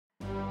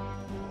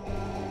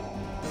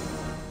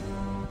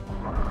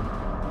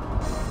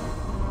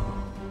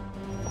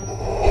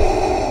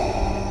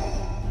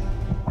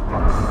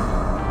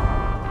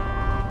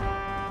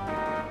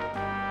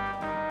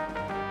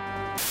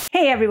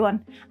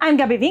everyone, I'm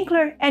Gabby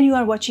Winkler and you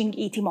are watching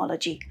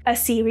Eatymology, a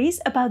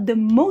series about the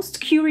most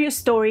curious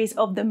stories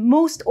of the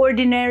most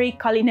ordinary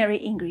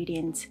culinary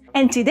ingredients.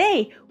 And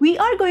today we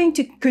are going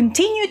to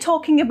continue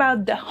talking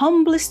about the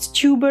humblest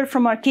tuber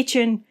from our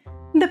kitchen,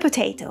 the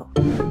potato.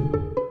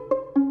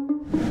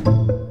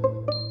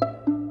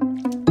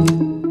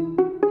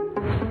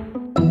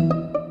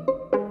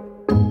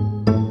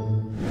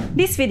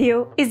 This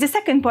video is the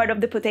second part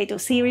of the potato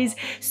series,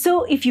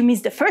 so if you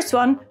missed the first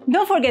one,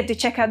 don't forget to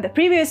check out the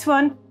previous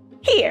one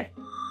here.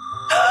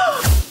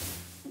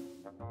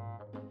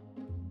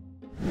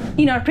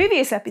 In our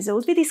previous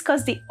episode, we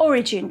discussed the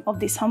origin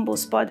of this humble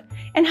spud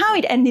and how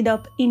it ended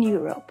up in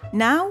Europe.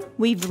 Now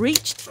we've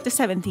reached the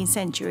 17th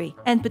century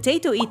and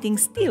potato eating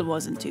still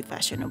wasn't too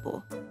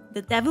fashionable.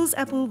 The devil's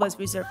apple was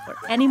reserved for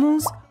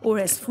animals or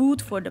as food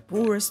for the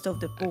poorest of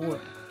the poor,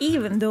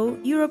 even though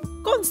Europe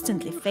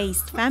constantly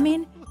faced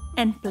famine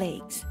and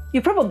plagues.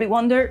 You probably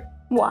wonder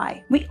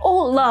why. We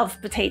all love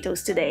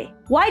potatoes today.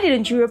 Why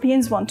didn't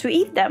Europeans want to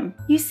eat them?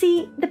 You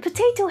see, the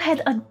potato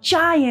had a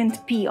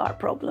giant PR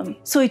problem.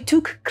 So it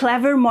took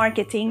clever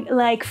marketing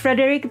like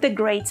Frederick the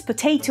Great's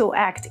Potato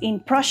Act in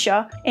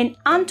Prussia and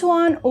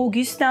Antoine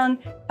Augustin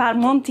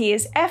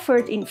Parmentier's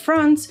effort in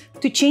France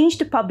to change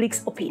the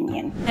public's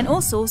opinion. And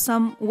also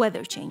some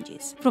weather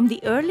changes. From the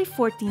early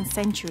 14th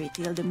century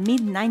till the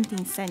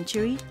mid-19th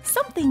century,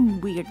 something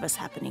weird was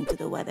happening to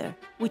the weather,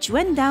 which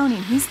went down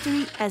in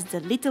history as the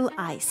Little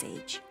Ice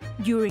Age.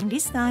 During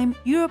this time,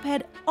 Europe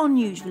had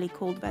unusually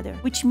cold weather,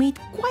 which made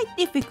quite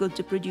difficult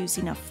to produce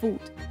enough food.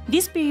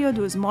 This period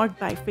was marked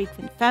by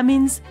frequent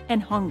famines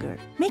and hunger,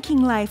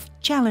 making life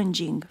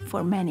challenging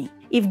for many.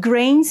 If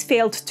grains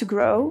failed to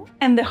grow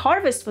and the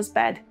harvest was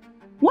bad,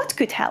 what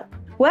could help?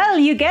 Well,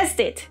 you guessed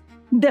it,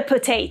 the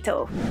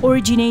potato.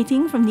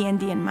 Originating from the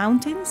Andean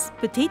mountains,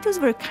 potatoes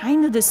were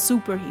kind of the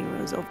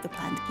superheroes of the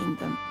plant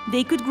kingdom.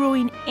 They could grow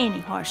in any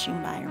harsh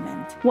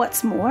environment.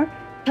 What's more,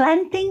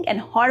 planting and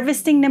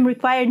harvesting them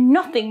required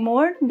nothing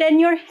more than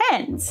your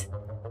hands.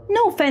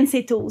 No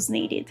fancy tools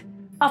needed.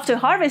 After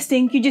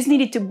harvesting, you just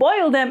needed to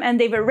boil them and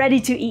they were ready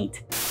to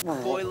eat.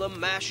 Boil them,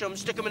 mash them,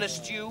 stick them in a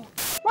stew.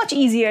 Much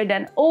easier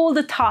than all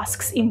the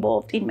tasks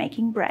involved in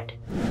making bread.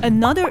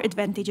 Another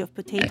advantage of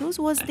potatoes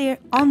was their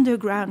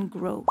underground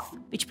growth,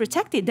 which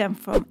protected them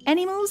from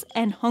animals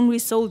and hungry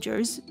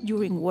soldiers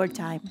during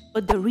wartime.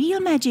 But the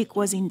real magic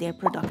was in their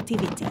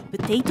productivity.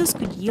 Potatoes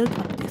could yield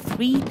up to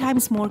 3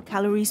 times more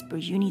calories per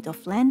unit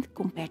of land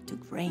compared to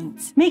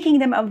grains, making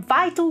them a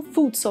vital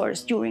food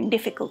source during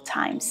difficult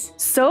times.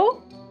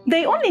 So,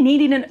 they only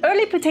needed an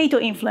early potato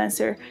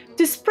influencer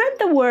to spread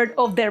the word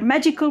of their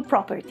magical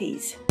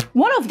properties.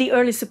 One of the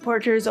early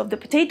supporters of the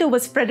potato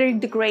was Frederick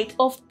the Great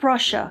of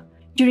Prussia.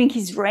 During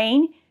his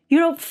reign,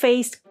 Europe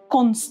faced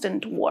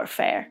constant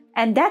warfare.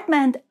 And that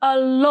meant a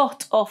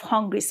lot of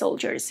hungry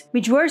soldiers,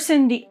 which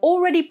worsened the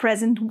already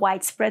present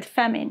widespread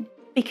famine.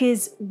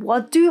 Because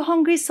what do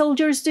hungry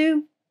soldiers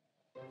do?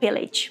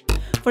 Pillage.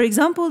 For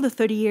example, the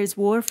 30 Years'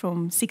 War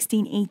from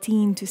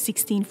 1618 to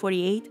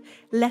 1648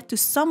 led to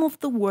some of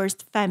the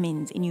worst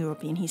famines in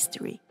European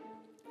history.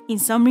 In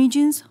some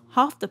regions,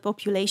 half the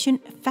population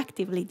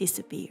effectively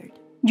disappeared.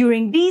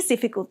 During these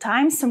difficult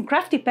times, some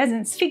crafty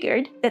peasants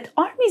figured that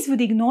armies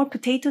would ignore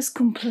potatoes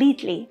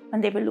completely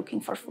when they were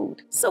looking for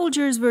food.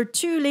 Soldiers were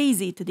too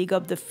lazy to dig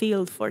up the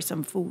field for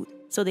some food,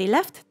 so they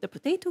left the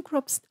potato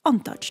crops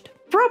untouched.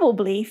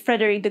 Probably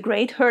Frederick the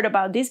Great heard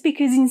about this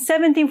because in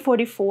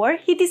 1744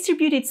 he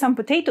distributed some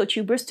potato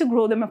tubers to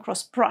grow them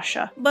across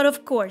Prussia. But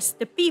of course,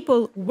 the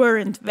people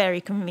weren't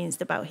very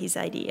convinced about his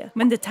idea.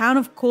 When the town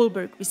of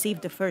Kolberg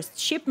received the first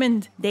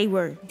shipment, they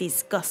were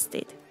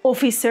disgusted.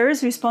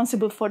 Officers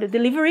responsible for the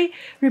delivery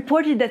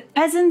reported that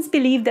peasants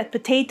believed that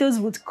potatoes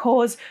would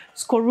cause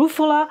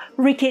scrofula,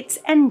 rickets,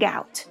 and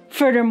gout.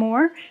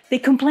 Furthermore, they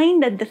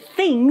complained that the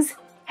things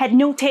had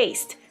no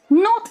taste.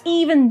 Not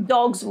even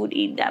dogs would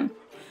eat them.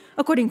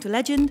 According to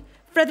legend,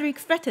 Frederick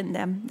threatened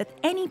them that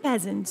any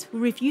peasants who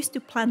refused to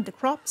plant the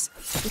crops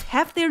would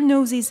have their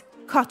noses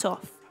cut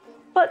off.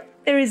 But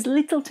there is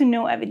little to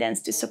no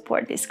evidence to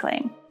support this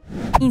claim.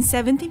 In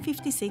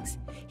 1756,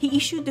 he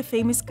issued the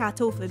famous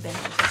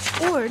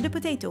Kartoffelbeet, or the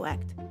Potato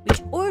Act,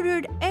 which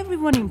ordered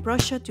everyone in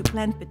Prussia to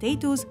plant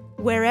potatoes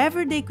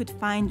wherever they could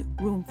find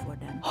room for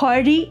them.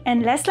 Hardy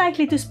and less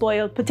likely to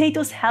spoil,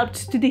 potatoes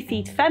helped to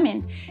defeat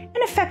famine and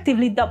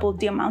effectively doubled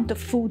the amount of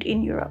food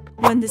in Europe.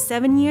 When the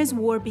 7 Years'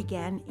 War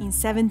began in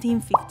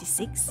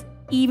 1756,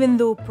 even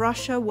though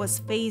Prussia was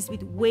faced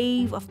with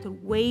wave after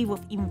wave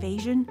of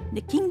invasion,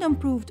 the kingdom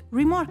proved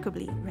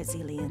remarkably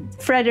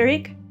resilient.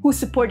 Frederick, who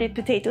supported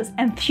potatoes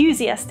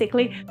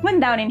enthusiastically,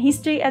 went down in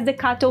history as the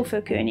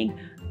Kartoffelkönig,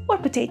 or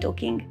Potato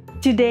King.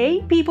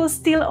 Today, people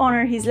still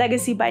honor his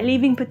legacy by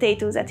leaving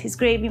potatoes at his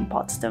grave in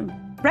Potsdam,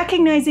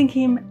 recognizing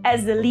him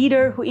as the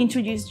leader who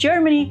introduced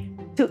Germany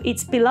to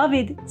its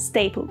beloved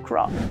staple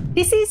crop.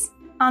 This is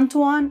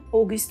Antoine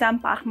Augustin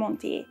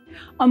Parmentier,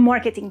 a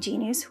marketing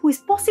genius who is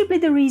possibly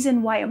the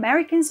reason why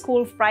Americans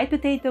call fried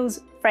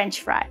potatoes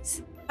French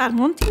fries.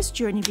 Parmentier's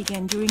journey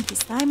began during his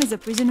time as a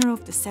prisoner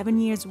of the 7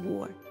 Years'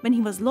 War, when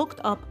he was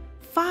locked up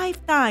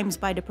 5 times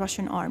by the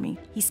Prussian army.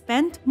 He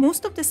spent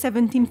most of the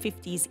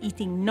 1750s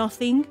eating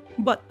nothing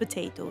but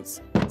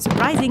potatoes.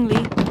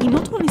 Surprisingly, he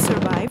not only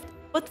survived,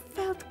 but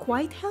felt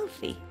quite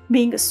healthy.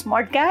 Being a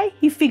smart guy,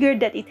 he figured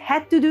that it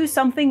had to do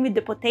something with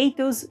the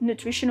potatoes'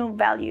 nutritional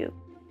value.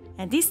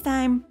 And this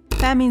time,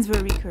 famines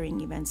were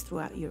recurring events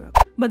throughout Europe.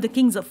 But the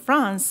kings of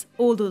France,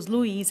 all those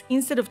Louis,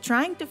 instead of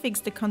trying to fix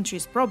the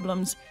country's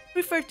problems,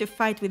 preferred to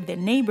fight with their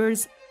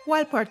neighbors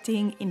while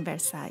partying in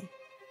Versailles.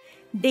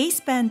 They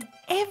spent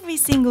every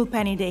single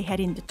penny they had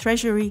in the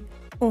treasury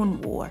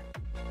on war.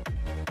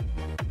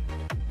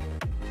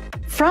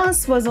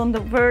 France was on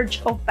the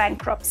verge of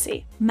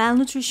bankruptcy.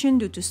 Malnutrition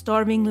due to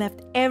starving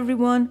left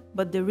everyone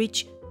but the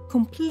rich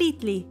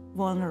completely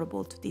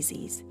vulnerable to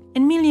disease.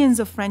 And millions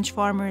of French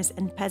farmers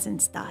and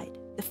peasants died.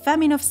 The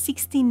famine of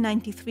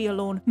 1693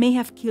 alone may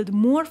have killed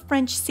more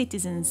French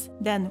citizens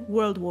than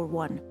World War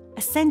I.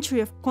 A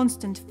century of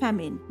constant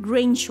famine,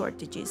 grain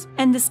shortages,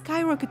 and the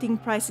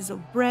skyrocketing prices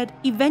of bread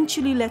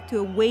eventually led to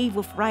a wave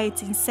of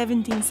riots in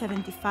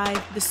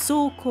 1775, the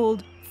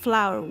so-called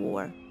Flour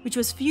War, which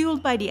was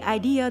fueled by the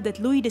idea that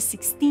Louis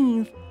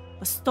XVI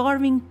was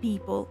starving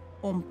people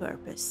on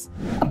purpose.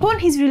 Upon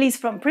his release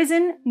from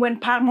prison, when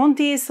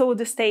Parmentier saw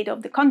the state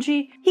of the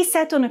country, he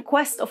set on a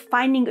quest of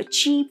finding a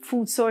cheap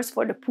food source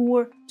for the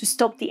poor to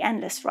stop the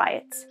endless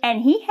riots.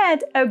 And he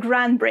had a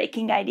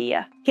groundbreaking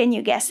idea. Can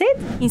you guess it?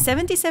 In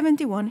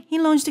 1771, he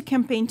launched a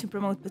campaign to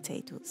promote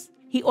potatoes.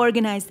 He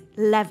organized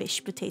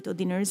lavish potato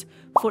dinners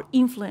for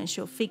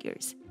influential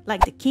figures,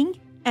 like the king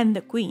and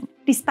the queen.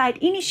 Despite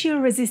initial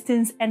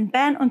resistance and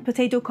ban on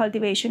potato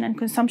cultivation and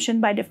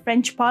consumption by the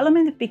French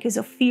parliament because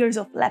of fears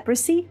of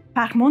leprosy,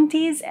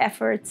 Parmentier's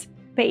efforts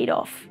paid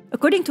off.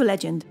 According to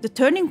legend, the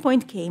turning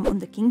point came on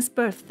the king's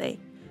birthday,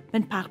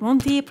 when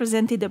Parmentier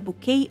presented a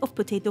bouquet of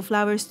potato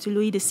flowers to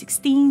Louis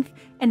XVI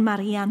and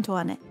Marie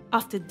Antoine.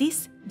 After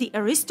this, the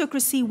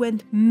aristocracy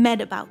went mad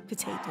about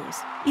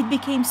potatoes. It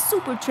became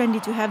super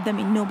trendy to have them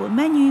in noble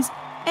menus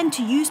and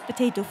to use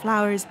potato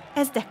flowers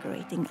as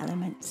decorating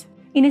elements.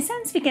 In a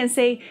sense, we can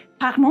say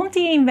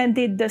Parmentier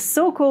invented the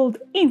so-called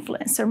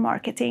influencer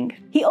marketing.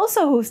 He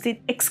also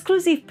hosted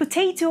exclusive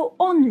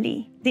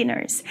potato-only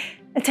dinners,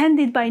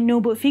 attended by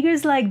noble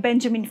figures like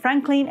Benjamin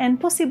Franklin and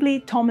possibly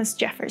Thomas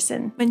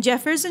Jefferson. When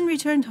Jefferson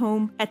returned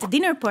home at a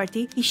dinner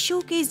party, he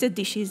showcased the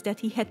dishes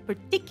that he had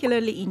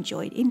particularly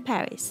enjoyed in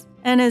Paris.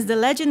 And as the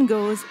legend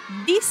goes,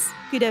 this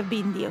could have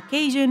been the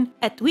occasion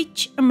at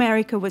which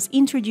America was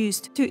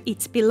introduced to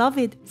its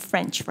beloved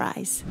French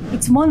fries.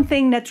 It's one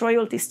thing that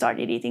royalty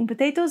started eating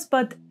potatoes,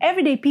 but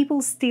everyday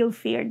people still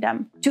feared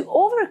them. To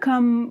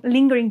overcome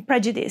lingering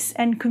prejudice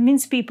and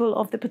convince people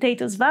of the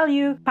potato's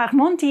value,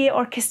 Parmentier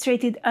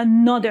orchestrated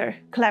another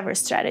clever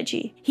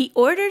strategy. He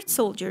ordered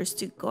soldiers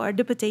to guard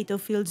the potato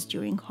fields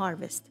during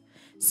harvest,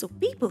 so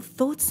people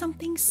thought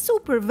something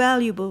super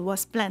valuable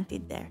was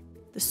planted there.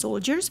 The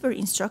soldiers were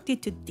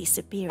instructed to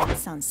disappear at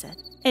sunset.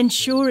 And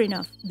sure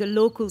enough, the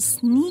locals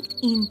sneaked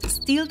in to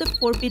steal the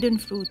forbidden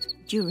fruit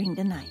during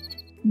the night.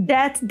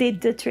 That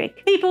did the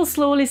trick. People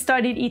slowly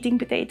started eating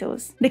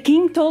potatoes. The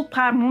king told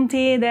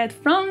Parmentier that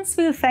France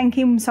will thank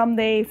him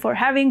someday for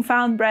having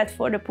found bread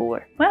for the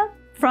poor. Well,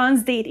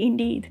 France did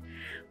indeed.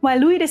 While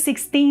Louis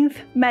XVI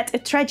met a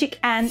tragic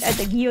end at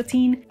the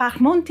guillotine,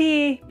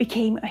 Parmentier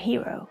became a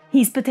hero.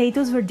 His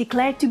potatoes were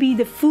declared to be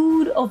the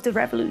food of the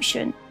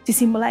revolution. To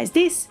symbolize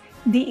this,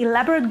 the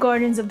elaborate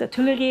gardens of the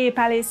Tuileries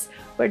Palace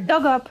were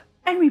dug up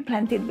and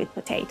replanted with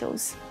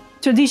potatoes.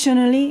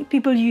 Traditionally,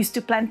 people used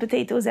to plant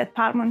potatoes at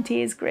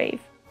Parmentier's grave.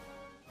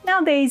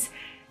 Nowadays,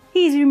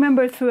 he is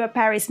remembered through a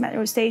Paris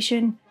metro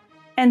station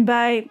and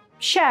by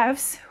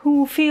chefs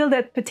who feel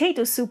that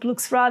potato soup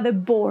looks rather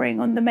boring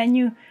on the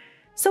menu,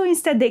 so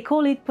instead they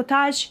call it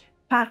potage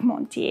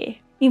Parmentier.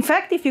 In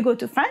fact, if you go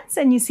to France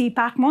and you see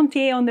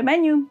Parmentier on the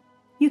menu,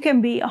 you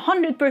can be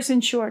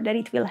 100% sure that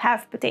it will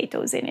have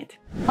potatoes in it.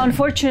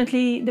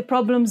 Unfortunately, the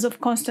problems of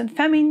constant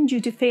famine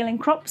due to failing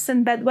crops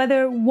and bad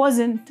weather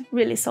wasn't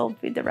really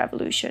solved with the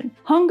revolution.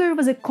 Hunger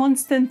was a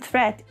constant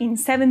threat in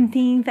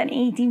 17th and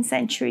 18th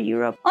century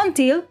Europe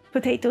until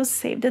potatoes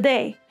saved the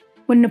day.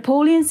 When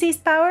Napoleon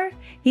seized power,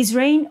 his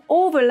reign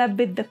overlapped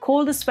with the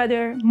coldest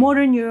weather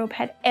modern Europe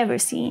had ever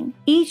seen.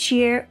 Each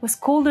year was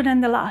colder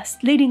than the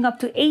last, leading up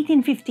to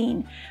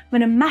 1815,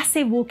 when a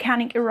massive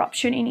volcanic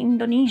eruption in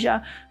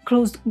Indonesia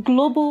caused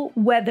global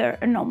weather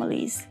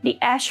anomalies. The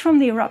ash from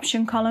the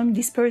eruption column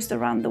dispersed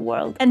around the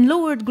world and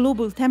lowered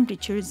global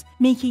temperatures,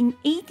 making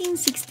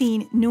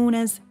 1816 known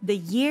as the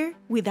Year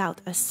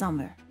Without a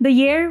Summer. The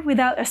Year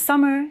Without a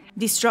Summer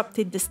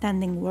disrupted the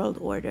standing world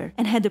order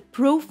and had a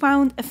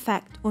profound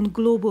effect on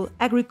global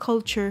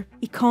agriculture,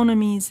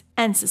 economies,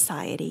 and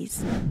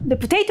societies. The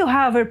potato,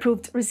 however,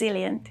 proved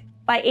resilient.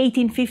 By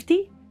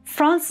 1850,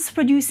 France was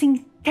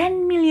producing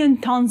 10 million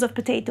tons of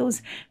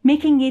potatoes,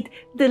 making it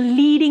the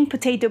leading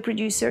potato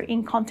producer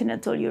in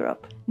continental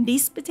Europe.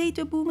 This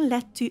potato boom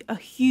led to a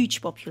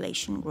huge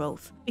population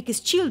growth because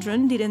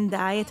children didn't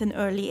die at an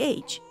early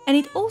age, and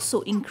it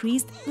also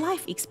increased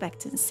life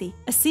expectancy.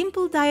 A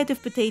simple diet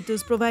of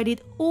potatoes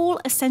provided all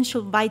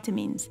essential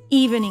vitamins,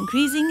 even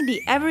increasing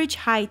the average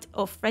height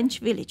of French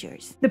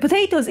villagers. The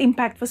potato's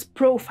impact was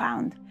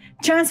profound,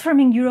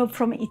 transforming Europe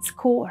from its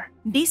core.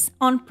 This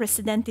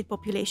unprecedented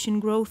population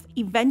growth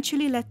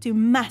eventually led to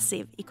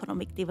massive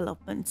economic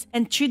developments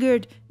and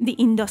triggered the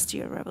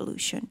Industrial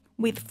Revolution.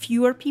 With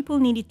fewer people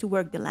needed to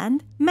work the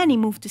land, many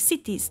moved to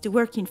cities to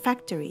work in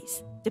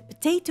factories. The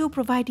potato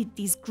provided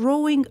these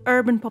growing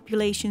urban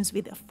populations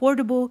with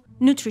affordable,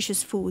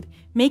 nutritious food,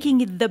 making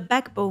it the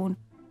backbone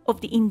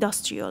of the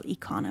industrial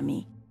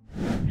economy.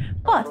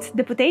 But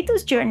the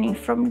potato's journey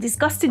from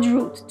disgusted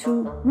root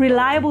to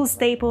reliable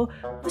staple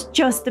was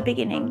just the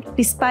beginning.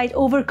 Despite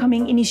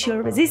overcoming initial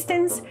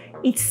resistance,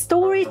 its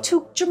story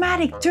took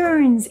dramatic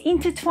turns,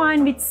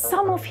 intertwined with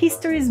some of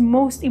history's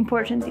most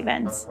important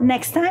events.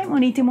 Next time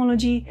on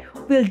Eatymology,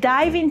 we'll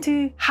dive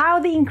into how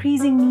the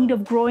increasing need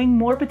of growing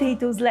more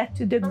potatoes led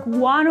to the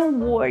guano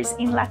wars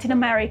in Latin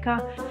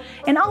America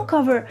and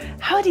uncover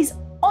how these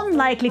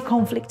unlikely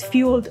conflict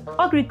fueled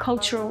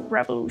agricultural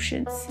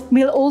revolutions.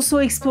 We'll also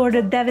explore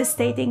the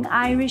devastating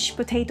Irish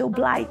potato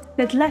blight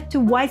that led to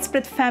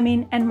widespread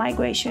famine and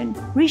migration,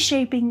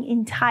 reshaping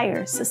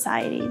entire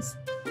societies.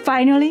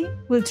 Finally,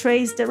 we'll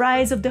trace the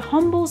rise of the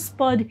humble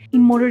spud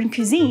in modern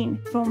cuisine,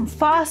 from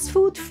fast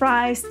food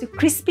fries to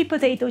crispy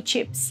potato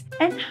chips,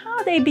 and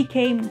how they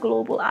became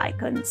global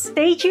icons.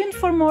 Stay tuned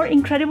for more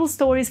incredible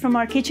stories from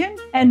our kitchen,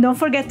 and don't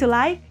forget to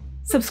like,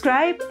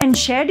 subscribe, and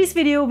share this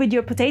video with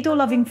your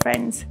potato-loving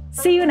friends.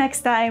 See you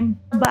next time.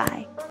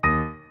 Bye!